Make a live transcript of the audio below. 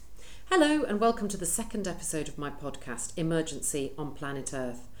Hello and welcome to the second episode of my podcast, Emergency on Planet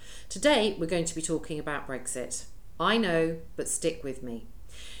Earth. Today we're going to be talking about Brexit. I know, but stick with me.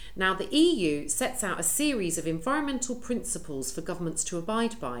 Now, the EU sets out a series of environmental principles for governments to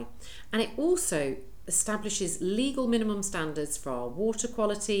abide by, and it also establishes legal minimum standards for our water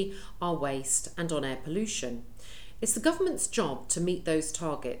quality, our waste and on air pollution. It's the government's job to meet those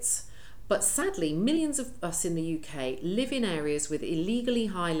targets. But sadly, millions of us in the UK live in areas with illegally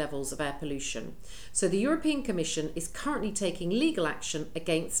high levels of air pollution. So the European Commission is currently taking legal action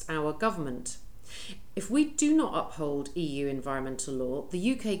against our government. If we do not uphold EU environmental law,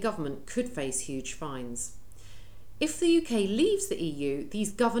 the UK government could face huge fines. If the UK leaves the EU,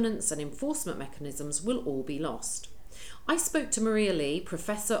 these governance and enforcement mechanisms will all be lost. I spoke to Maria Lee,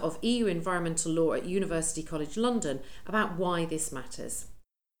 Professor of EU Environmental Law at University College London, about why this matters.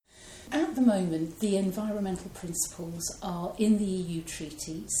 At the moment, the environmental principles are in the EU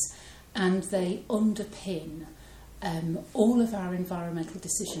treaties and they underpin all of our environmental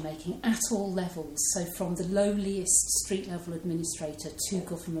decision making at all levels, so from the lowliest street level administrator to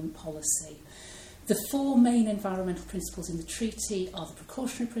government policy. The four main environmental principles in the treaty are the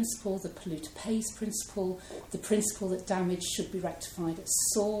precautionary principle, the polluter pays principle, the principle that damage should be rectified at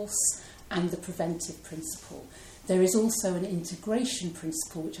source, and the preventive principle. There is also an integration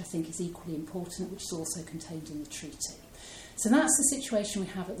principle, which I think is equally important, which is also contained in the treaty. So that's the situation we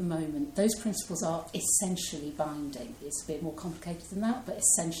have at the moment. Those principles are essentially binding. It's a bit more complicated than that, but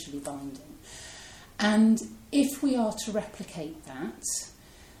essentially binding. And if we are to replicate that,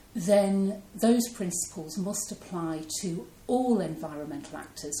 then those principles must apply to all environmental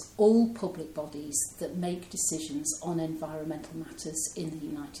actors, all public bodies that make decisions on environmental matters in the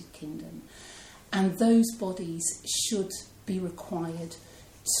United Kingdom. And those bodies should be required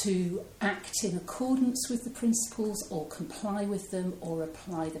to act in accordance with the principles or comply with them or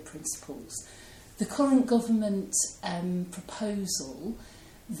apply the principles. The current government proposal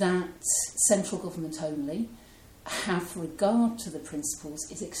that central government only have regard to the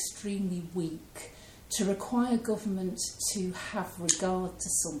principles is extremely weak. To require government to have regard to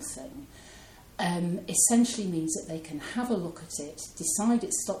something essentially means that they can have a look at it, decide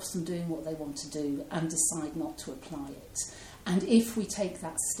it stops them doing what they want to do, and decide not to apply it. And if we take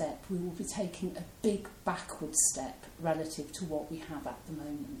that step, we will be taking a big backward step relative to what we have at the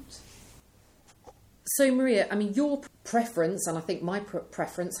moment. So Maria, your preference, and I think my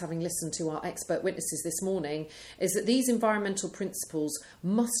preference, having listened to our expert witnesses this morning, is that these environmental principles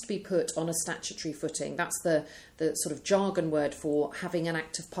must be put on a statutory footing. That's the sort of jargon word for having an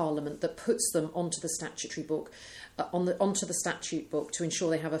Act of Parliament that puts them onto the statutory book, onto the statute book, to ensure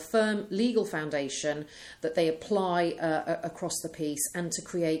they have a firm legal foundation that they apply across the piece, and to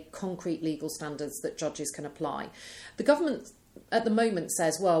create concrete legal standards that judges can apply. The government at the moment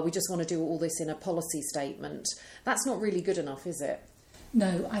says, well, we just want to do all this in a policy statement. That's not really good enough, is it?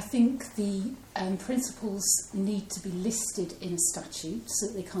 No, I think the principles need to be listed in a statute so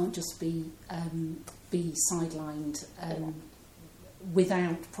that they can't just be sidelined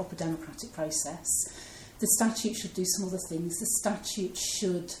without proper democratic process. The statute should do some other things. The statute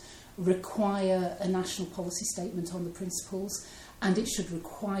should require a national policy statement on the principles, and it should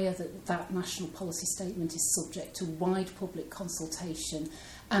require that that national policy statement is subject to wide public consultation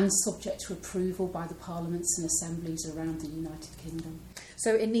and subject to approval by the parliaments and assemblies around the United Kingdom.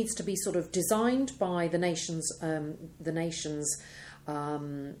 So it needs to be sort of designed by the nations of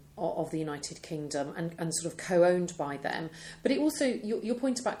the United Kingdom and sort of co-owned by them. But it also, your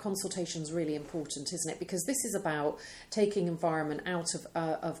point about consultation is really important, isn't it? Because this is about taking environment out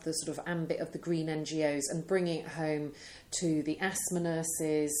of the sort of ambit of the green NGOs and bringing it home to the asthma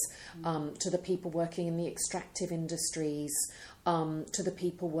nurses, to the people working in the extractive industries, to the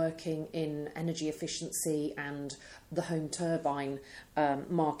people working in energy efficiency and the home turbine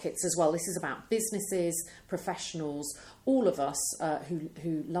markets as well. This is about businesses, professionals, all of us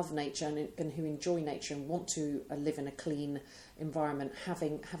who love nature and who enjoy nature and want to live in a clean environment,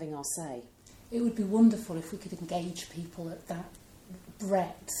 having our say. It would be wonderful if we could engage people at that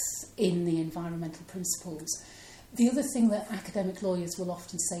breadth in the environmental principles. The other thing that academic lawyers will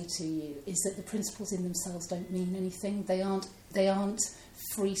often say to you is that the principles in themselves don't mean anything. They aren't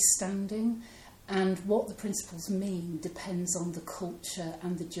freestanding, and what the principles mean depends on the culture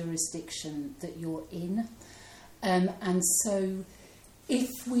and the jurisdiction that you're in. And so if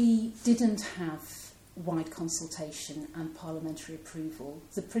we didn't have wide consultation and parliamentary approval,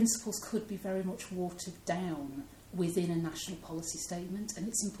 the principles could be very much watered down within a national policy statement, and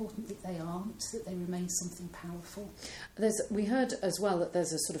it's important that they aren't, that they remain something powerful. We heard as well that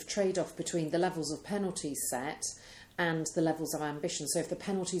there's a sort of trade-off between the levels of penalties set and the levels of ambition. So if the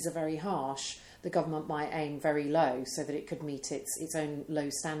penalties are very harsh, the government might aim very low so that it could meet its own low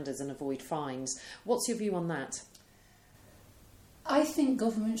standards and avoid fines. What's your view on that? I think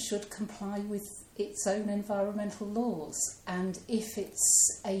government should comply with its own environmental laws, and if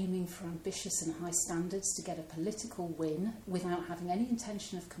it's aiming for ambitious and high standards to get a political win without having any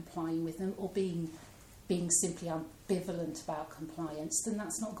intention of complying with them or being simply ambivalent about compliance, then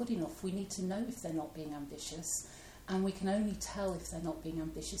that's not good enough. We need to know if they're not being ambitious, and we can only tell if they're not being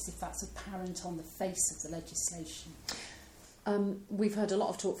ambitious if that's apparent on the face of the legislation. We've heard a lot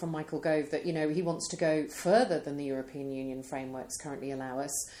of talk from Michael Gove that, he wants to go further than the European Union frameworks currently allow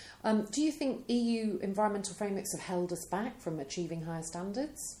us. Do you think EU environmental frameworks have held us back from achieving higher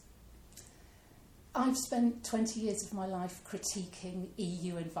standards? I've spent 20 years of my life critiquing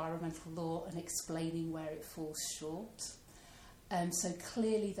EU environmental law and explaining where it falls short. So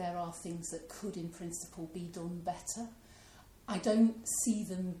clearly there are things that could, in principle, be done better. I don't see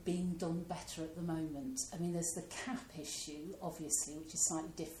them being done better at the moment. I mean, there's the CAP issue, obviously, which is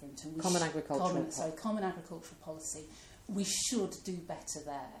slightly different. And Common agricultural policy. We should do better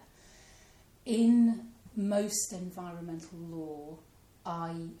there. In most environmental law,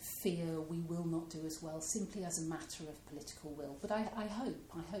 I fear we will not do as well, simply as a matter of political will. But I hope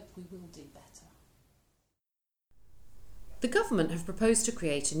we will do better. The government have proposed to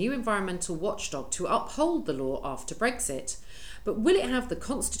create a new environmental watchdog to uphold the law after Brexit. But will it have the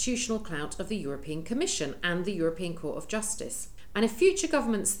constitutional clout of the European Commission and the European Court of Justice? And if future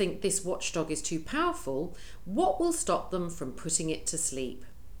governments think this watchdog is too powerful, what will stop them from putting it to sleep?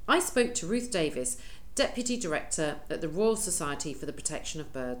 I spoke to Ruth Davis, Deputy Director at the Royal Society for the Protection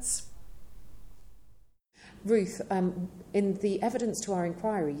of Birds. Ruth, in the evidence to our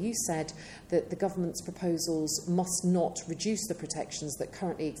inquiry, you said that the government's proposals must not reduce the protections that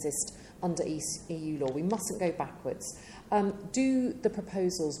currently exist under EU law. We mustn't go backwards. Do the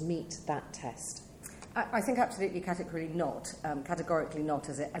proposals meet that test? I think absolutely categorically not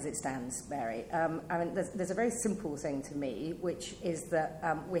as it stands, Mary. There's a very simple thing to me, which is that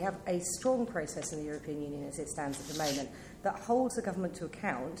we have a strong process in the European Union as it stands at the moment that holds the government to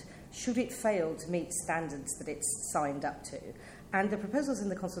account should it fail to meet standards that it's signed up to. And the proposals in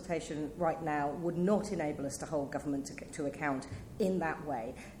the consultation right now would not enable us to hold government to account in that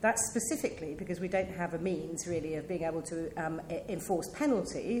way. That's specifically because we don't have a means, really, of being able to enforce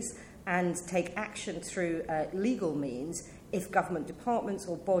penalties and take action through legal means if government departments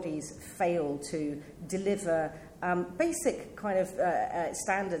or bodies fail to deliver basic kind of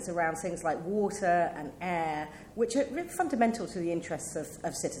standards around things like water and air, which are really fundamental to the interests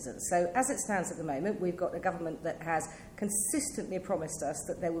of citizens. So as it stands at the moment, we've got a government that has consistently promised us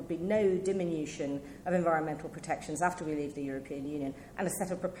that there would be no diminution of environmental protections after we leave the European Union, and a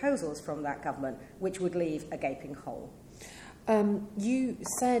set of proposals from that government which would leave a gaping hole. You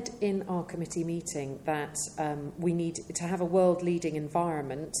said in our committee meeting that we need to have a world-leading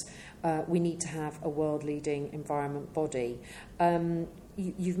environment. We need to have a world-leading environment body.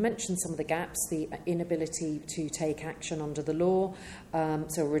 You've mentioned some of the gaps, the inability to take action under the law,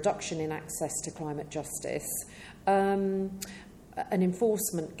 so a reduction in access to climate justice, an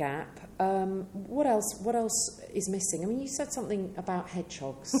enforcement gap. What else is missing? I mean, you said something about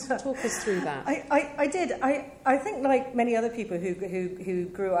hedgehogs. Talk us through that. I did. I think, like many other people who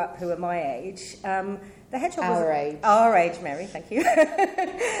grew up who are my age, the hedgehog our age, Mary. Thank you.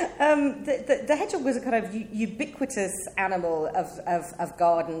 The hedgehog was a kind of ubiquitous animal of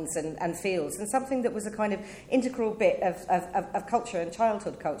gardens and fields, and something that was a kind of integral bit of culture and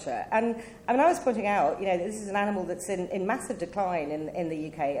childhood culture. And I was pointing out, that this is an animal that's in massive decline in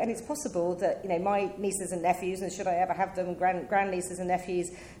the UK, and it's possible that my nieces and nephews, and should I ever have them, grandnieces and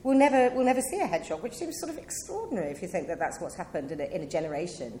nephews, will never see a hedgehog, which seems sort of extraordinary if you think that that's what's happened in a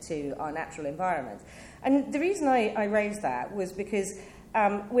generation to our natural environment. And the reason I raised that was because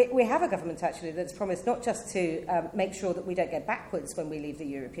we have a government, actually, that's promised not just to make sure that we don't get backwards when we leave the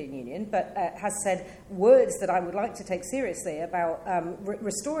European Union, but has said words that I would like to take seriously about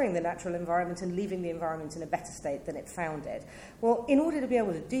restoring the natural environment and leaving the environment in a better state than it found it. Well, in order to be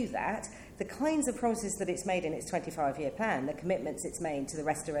able to do that, the kinds of promises that it's made in its 25-year plan, the commitments it's made to the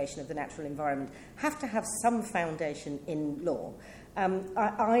restoration of the natural environment, have to have some foundation in law.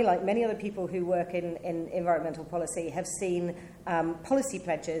 I, like many other people who work in environmental policy, have seen policy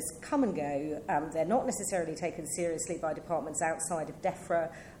pledges come and go. They're not necessarily taken seriously by departments outside of DEFRA,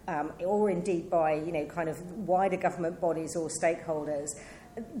 or indeed by kind of wider government bodies or stakeholders.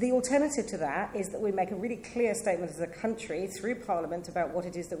 The alternative to that is that we make a really clear statement as a country through Parliament about what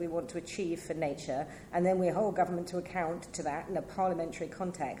it is that we want to achieve for nature, and then we hold government to account to that in a parliamentary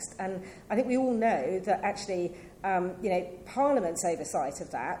context. And I think we all know that actually Parliament's oversight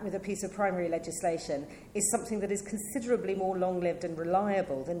of that with a piece of primary legislation is something that is considerably more long-lived and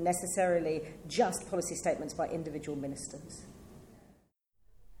reliable than necessarily just policy statements by individual ministers.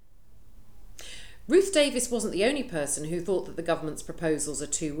 Ruth Davis wasn't the only person who thought that the government's proposals are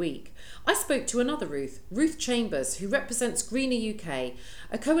too weak. I spoke to another Ruth Chambers, who represents Greener UK,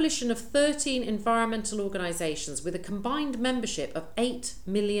 a coalition of 13 environmental organisations with a combined membership of 8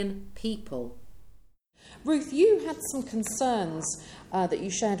 million people. Ruth, you had some concerns that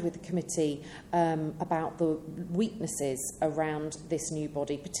you shared with the committee about the weaknesses around this new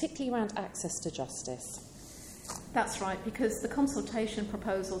body, particularly around access to justice. That's right, because the consultation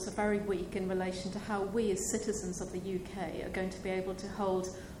proposals are very weak in relation to how we as citizens of the UK are going to be able to hold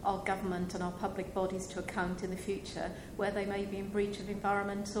our government and our public bodies to account in the future where they may be in breach of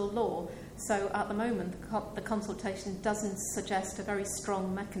environmental law. So at the moment, the consultation doesn't suggest a very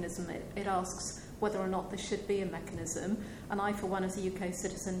strong mechanism. It asks whether or not there should be a mechanism, and I, for one, as a UK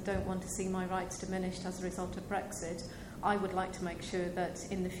citizen, don't want to see my rights diminished as a result of Brexit. I would like to make sure that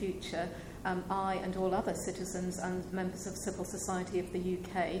in the future I and all other citizens and members of civil society of the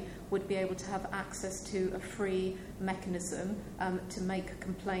UK would be able to have access to a free mechanism to make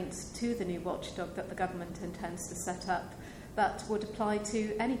complaints to the new watchdog that the government intends to set up. That would apply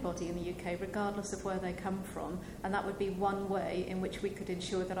to anybody in the UK, regardless of where they come from, and that would be one way in which we could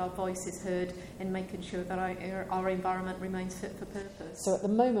ensure that our voice is heard in making sure that our environment remains fit for purpose. So at the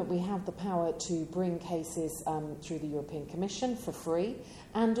moment we have the power to bring cases through the European Commission for free,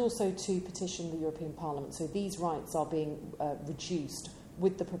 and also to petition the European Parliament. So these rights are being reduced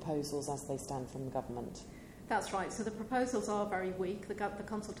with the proposals as they stand from the government. That's right. So the proposals are very weak. The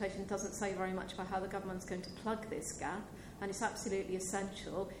consultation doesn't say very much about how the government's going to plug this gap, and it's absolutely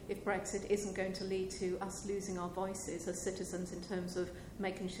essential if Brexit isn't going to lead to us losing our voices as citizens in terms of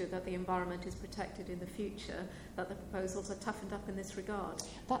making sure that the environment is protected in the future, that the proposals are toughened up in this regard.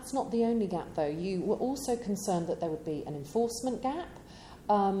 That's not the only gap, though. You were also concerned that there would be an enforcement gap.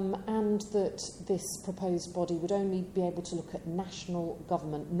 And that this proposed body would only be able to look at national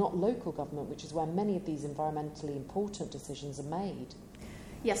government, not local government, which is where many of these environmentally important decisions are made.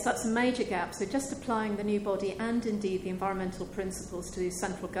 Yes, that's a major gap. So just applying the new body and indeed the environmental principles to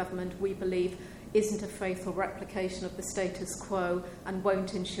central government, we believe, isn't a faithful replication of the status quo and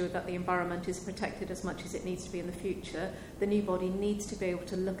won't ensure that the environment is protected as much as it needs to be in the future. The new body needs to be able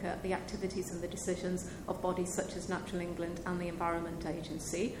to look at the activities and the decisions of bodies such as Natural England and the Environment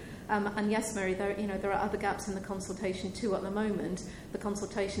Agency. And yes, Mary, there are other gaps in the consultation too at the moment. The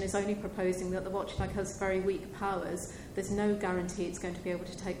consultation is only proposing that the watchdog has very weak powers. There's no guarantee it's going to be able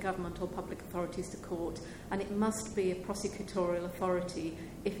to take government or public authorities to court, and it must be a prosecutorial authority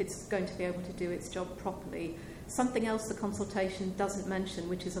if it's going to be able to do its job properly. Something else the consultation doesn't mention,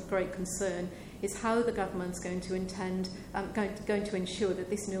 which is of great concern, is how the government's going to ensure that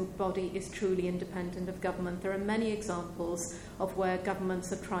this new body is truly independent of government. There are many examples of where governments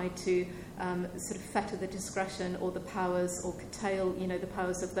have tried to sort of fetter the discretion or the powers or curtail, the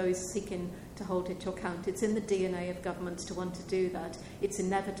powers of those seeking to hold it to account. It's in the DNA of governments to want to do that. It's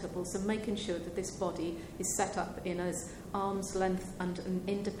inevitable. So making sure that this body is set up in as arm's length and an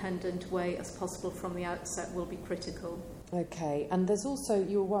independent way as possible from the outset will be critical. Okay, and there's also,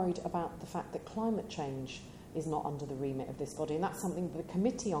 you were worried about the fact that climate change is not under the remit of this body, and that's something the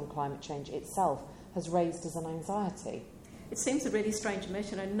Committee on Climate Change itself has raised as an anxiety. It seems a really strange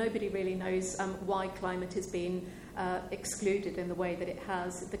omission, and nobody really knows why climate has been excluded in the way that it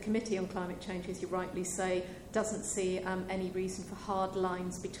has. The Committee on Climate Change, as you rightly say, doesn't see any reason for hard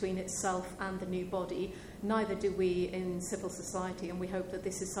lines between itself and the new body. Neither do we in civil society, and we hope that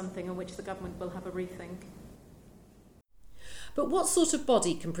this is something on which the government will have a rethink. But what sort of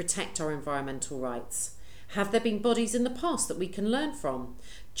body can protect our environmental rights? Have there been bodies in the past that we can learn from?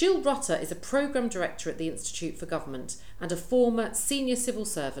 Jill Rutter is a Programme Director at the Institute for Government and a former senior civil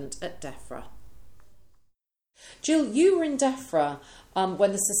servant at DEFRA. Jill, you were in DEFRA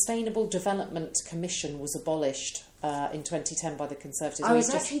when the Sustainable Development Commission was abolished in 2010 by the Conservatives. I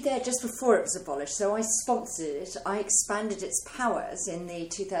was actually there just before it was abolished, so I sponsored it. I expanded its powers in the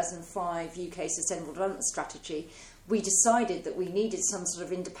 2005 UK Sustainable Development Strategy. We decided that we needed some sort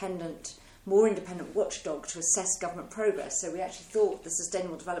of more independent watchdog to assess government progress. So we actually thought the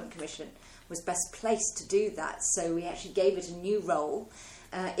Sustainable Development Commission was best placed to do that. So we actually gave it a new role.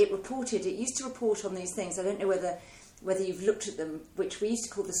 It used to report on these things. I don't know whether you've looked at them, which we used to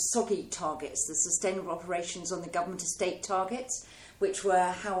call the SOGI targets, the Sustainable Operations on the Government Estate targets, which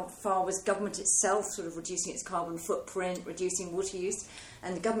were how far was government itself sort of reducing its carbon footprint, reducing water use,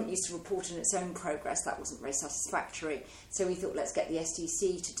 and the government used to report on its own progress. That wasn't very satisfactory, so we thought let's get the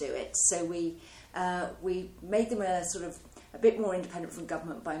SDC to do it. So we We made them a bit more independent from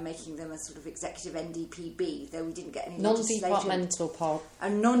government by making them a sort of executive NDPB, though we didn't get any non-departmental a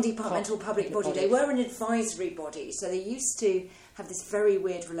non-departmental public body. They were an advisory body, so they used to have this very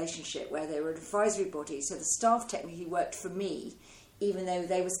weird relationship where they were an advisory body, so the staff technically worked for me, even though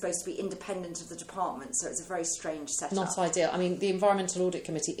they were supposed to be independent of the department, so it's a very strange setup. Not ideal. I mean, the Environmental Audit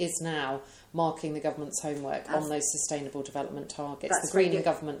Committee is now marking the government's homework on those sustainable development targets, the green and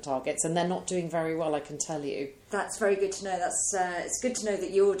government targets, and they're not doing very well, I can tell you. That's very good to know. It's good to know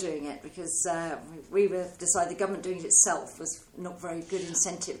that you're doing it, because we decided the government doing it itself was not very good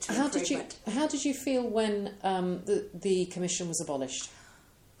incentive to improvement. How did you feel when the commission was abolished?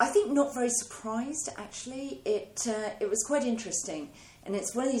 I think not very surprised, actually. It was quite interesting, and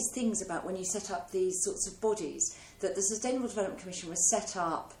it's one of these things about when you set up these sorts of bodies, that the Sustainable Development Commission was set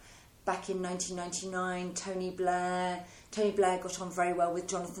up back in 1999. Tony Blair got on very well with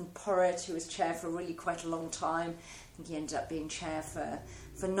Jonathan Porritt, who was chair for really quite a long time. I think he ended up being chair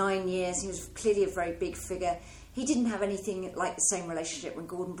for 9 years. He was clearly a very big figure. He didn't have anything like the same relationship when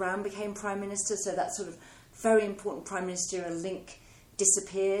Gordon Brown became Prime Minister, so that sort of very important Prime Ministerial link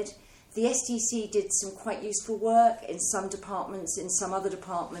disappeared. The SDC did some quite useful work in some departments. In some other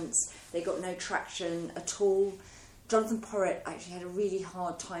departments, they got no traction at all. Jonathan Porritt actually had a really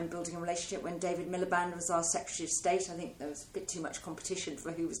hard time building a relationship when David Miliband was our Secretary of State. I think there was a bit too much competition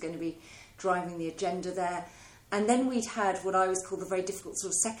for who was going to be driving the agenda there. And then we'd had what I always call the very difficult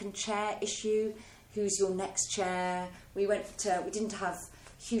sort of second chair issue. Who's your next chair? We didn't have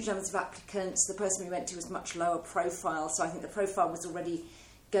huge numbers of applicants. The person we went to was much lower profile, so I think the profile was already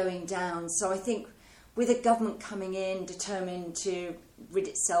going down. So I think with a government coming in determined to rid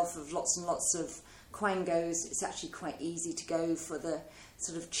itself of lots and lots of quangos, it's actually quite easy to go for the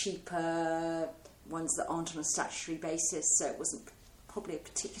sort of cheaper ones that aren't on a statutory basis. So it wasn't probably a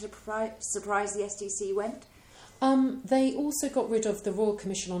particular surprise the SDC went. They also got rid of the Royal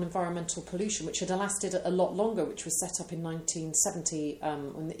Commission on Environmental Pollution, which had lasted a lot longer, which was set up in 1970,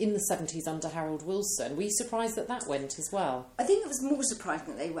 in the 70s under Harold Wilson. Were you surprised that went as well? I think it was more surprising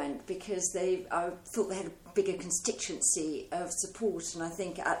that they went, because I thought they had a bigger constituency of support, and I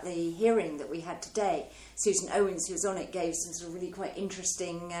think at the hearing that we had today, Susan Owens, who was on it, gave some sort of really quite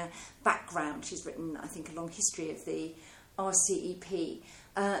interesting background. She's written, I think, a long history of the RCEP.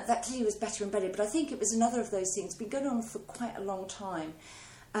 That clearly was better embedded, but I think it was another of those things been going on for quite a long time.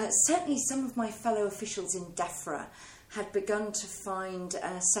 Certainly some of my fellow officials in DEFRA had begun to find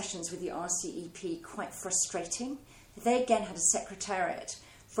sessions with the RCEP quite frustrating. They again had a secretariat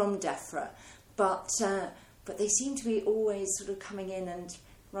from DEFRA, but they seem to be always sort of coming in and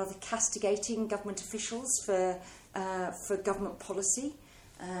rather castigating government officials for government policy.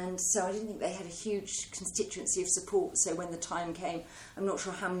 And so I didn't think they had a huge constituency of support. So when the time came, I'm not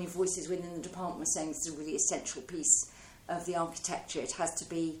sure how many voices within the department were saying this is a really essential piece of the architecture. It has to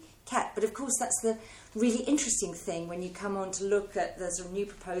be kept. But of course, that's the really interesting thing when you come on to look at the sort of new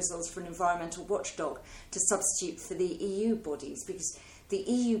proposals for an environmental watchdog to substitute for the EU bodies, because the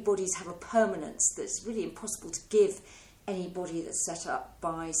EU bodies have a permanence that's really impossible to give any body that's set up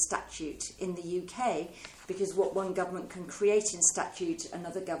by statute in the UK, because what one government can create in statute,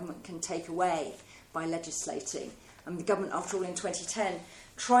 another government can take away by legislating. And the government, after all, in 2010,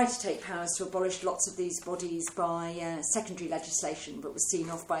 tried to take powers to abolish lots of these bodies by secondary legislation, but was seen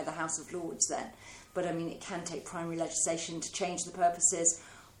off by the House of Lords then. But I mean, it can take primary legislation to change the purposes,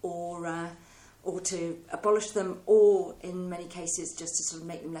 or to abolish them, or in many cases just to sort of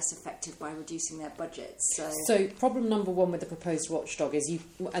make them less effective by reducing their budgets. So problem number one with the proposed watchdog is,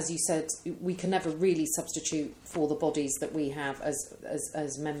 as you said, we can never really substitute for the bodies that we have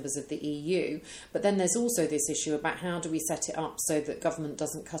as members of the EU. But then there's also this issue about how do we set it up so that government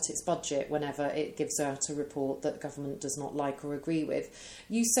doesn't cut its budget whenever it gives out a report that government does not like or agree with.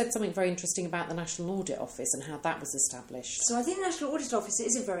 You said something very interesting about the National Audit Office and how that was established. So I think the National Audit Office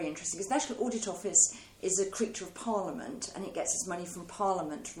is a very interesting, because the National Audit Office is a creature of Parliament, and it gets its money from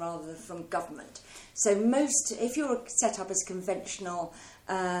Parliament rather than from government. So if you're set up as a conventional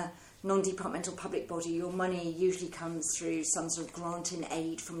non-departmental public body, your money usually comes through some sort of grant in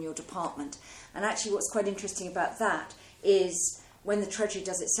aid from your department. And actually what's quite interesting about that is when the Treasury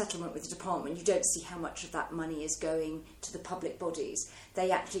does its settlement with the department, you don't see how much of that money is going to the public bodies.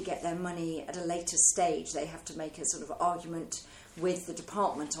 They actually get their money at a later stage. They have to make a sort of argument with the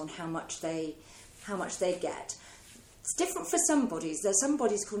department on how much they get. It's different for some bodies. There are some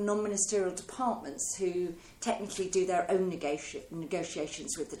bodies called non-ministerial departments who technically do their own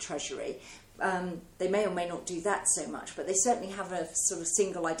negotiations with the Treasury. They may or may not do that so much, but they certainly have a sort of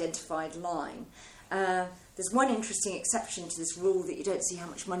single identified line. There's one interesting exception to this rule that you don't see how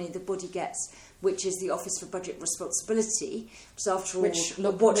much money the body gets which is the Office for Budget Responsibility, which is after all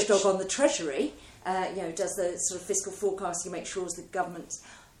a watchdog on the Treasury, does the sort of fiscal forecasting, make sure the government's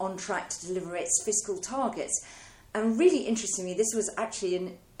on track to deliver its fiscal targets. And really interestingly, this was actually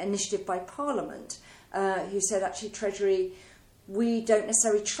an initiative by Parliament, who said, actually, Treasury, we don't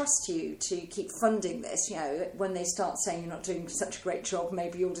necessarily trust you to keep funding this. When they start saying you're not doing such a great job,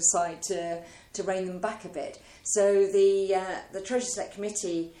 maybe you'll decide to rein them back a bit. So the Treasury Select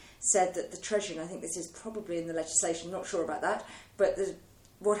Committee said that the Treasury, and I think this is probably in the legislation, I'm not sure about that, but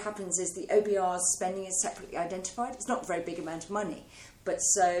what happens is the OBR's spending is separately identified. It's not a very big amount of money, but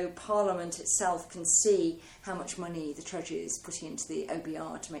so Parliament itself can see how much money the Treasury is putting into the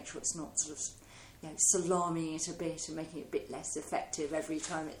OBR to make sure it's not sort of salaming it a bit and making it a bit less effective every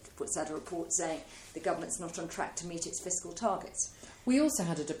time it puts out a report saying the government's not on track to meet its fiscal targets. We also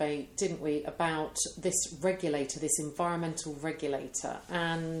had a debate, didn't we, about this regulator, this environmental regulator,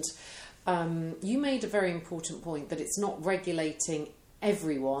 and you made a very important point that it's not regulating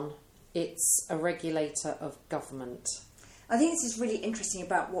everyone, it's a regulator of government. I think this is really interesting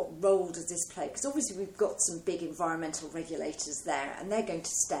about what role does this play, because obviously we've got some big environmental regulators there and they're going to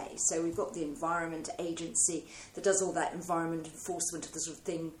stay. So we've got the Environment Agency that does all that environment enforcement of the sort of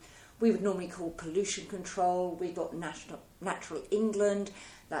thing we would normally call pollution control. We've got Natural England,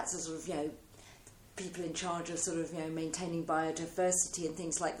 that's a sort of, people in charge of sort of, maintaining biodiversity and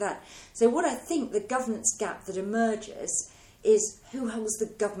things like that. So what I think the governance gap that emerges is who holds the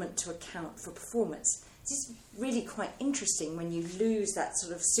government to account for performance. This is really quite interesting when you lose that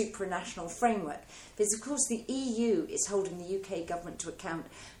sort of supranational framework, because of course the EU is holding the UK government to account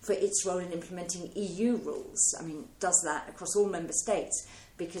for its role in implementing EU rules. I mean, does that across all member states,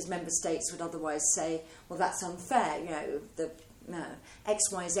 because member states would otherwise say, well, that's unfair, the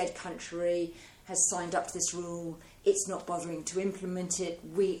XYZ country has signed up to this rule, it's not bothering to implement it,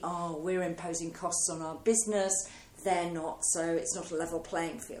 we're imposing costs on our business, they're not, so it's not a level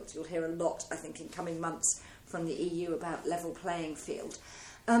playing field. You'll hear a lot, I think, in coming months from the EU about level playing field.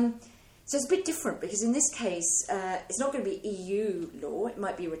 So it's a bit different, because in this case, it's not going to be EU law. It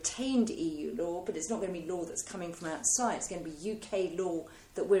might be retained EU law, but it's not going to be law that's coming from outside. It's going to be UK law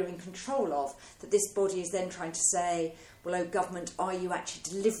that we're in control of, that this body is then trying to say, well, oh, government, are you actually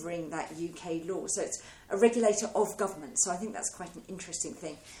delivering that UK law? So it's a regulator of government. So I think that's quite an interesting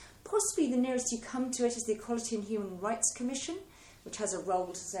thing. Possibly the nearest you come to it is the Equality and Human Rights Commission, which has a role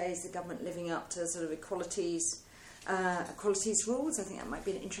to say, is the government living up to sort of equalities rules? I think that might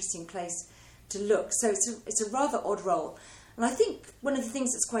be an interesting place to look. So it's a rather odd role. And I think one of the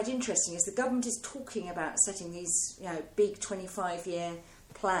things that's quite interesting is the government is talking about setting these big 25-year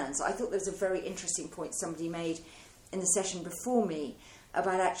plans. I thought there was a very interesting point somebody made in the session before me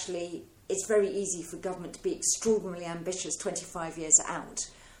about actually it's very easy for government to be extraordinarily ambitious 25 years out.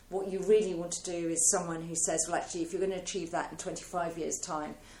 What you really want to do is someone who says, well, actually, if you're going to achieve that in 25 years'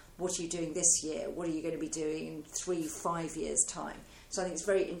 time, what are you doing this year? What are you going to be doing in 3-5 years' time? So I think it's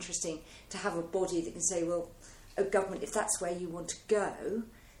very interesting to have a body that can say, well, government, if that's where you want to go,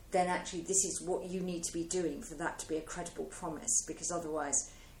 then actually this is what you need to be doing for that to be a credible promise, because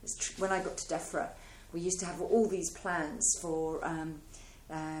otherwise, when I got to DEFRA, we used to have all these plans for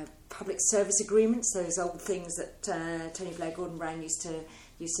public service agreements, those old things that Tony Blair Gordon Brown used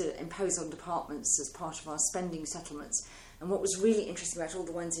to impose on departments as part of our spending settlements. And what was really interesting about all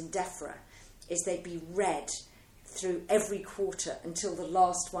the ones in DEFRA is they'd be read through every quarter until the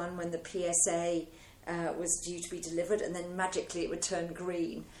last one when the PSA was due to be delivered, and then magically it would turn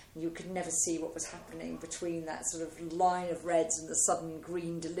green. You could never see what was happening between that sort of line of reds and the sudden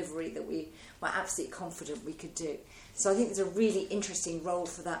green delivery that we were absolutely confident we could do. So I think there's a really interesting role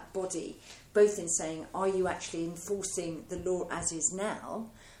for that body, both in saying, are you actually enforcing the law as is now,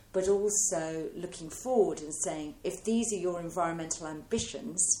 but also looking forward and saying, if these are your environmental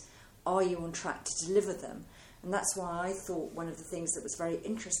ambitions, are you on track to deliver them? And that's why I thought one of the things that was very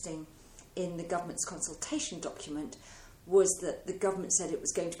interesting in the government's consultation document was that the government said it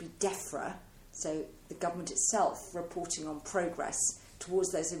was going to be DEFRA, so the government itself reporting on progress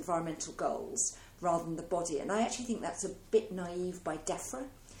towards those environmental goals rather than the body. And I actually think that's a bit naive by DEFRA,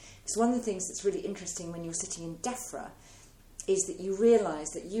 because one of the things that's really interesting when you're sitting in DEFRA is that you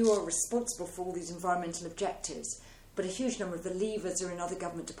realise that you are responsible for all these environmental objectives, but a huge number of the levers are in other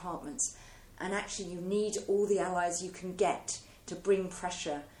government departments, and actually you need all the allies you can get to bring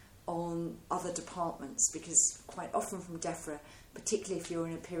pressure on other departments, because quite often from DEFRA, particularly if you're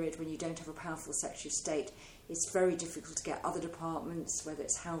in a period when you don't have a powerful Secretary of State, it's very difficult to get other departments, whether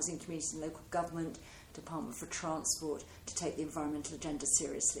it's housing, community and local government, Department for Transport, to take the environmental agenda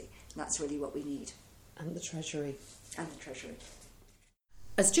seriously. And that's really what we need. And the Treasury. And the Treasury.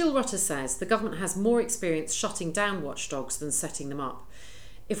 As Jill Rutter says, the government has more experience shutting down watchdogs than setting them up.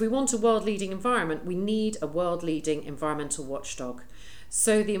 If we want a world-leading environment, we need a world-leading environmental watchdog.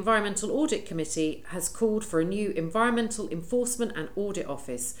 So the Environmental Audit Committee has called for a new Environmental Enforcement and Audit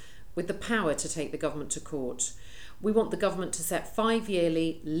Office with the power to take the government to court. We want the government to set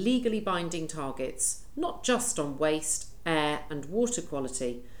 5-yearly, legally binding targets, not just on waste, air and water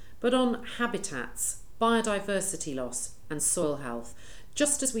quality, but on habitats, biodiversity loss and soil health,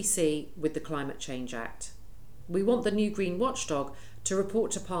 just as we see with the Climate Change Act. We want the new Green Watchdog to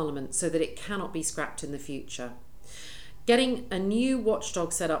report to Parliament so that it cannot be scrapped in the future. Getting a new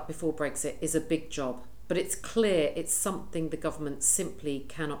watchdog set up before Brexit is a big job, but it's clear it's something the government simply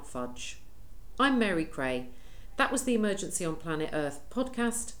cannot fudge. I'm Mary Cray. That was the Emergency on Planet Earth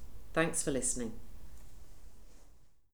podcast. Thanks for listening.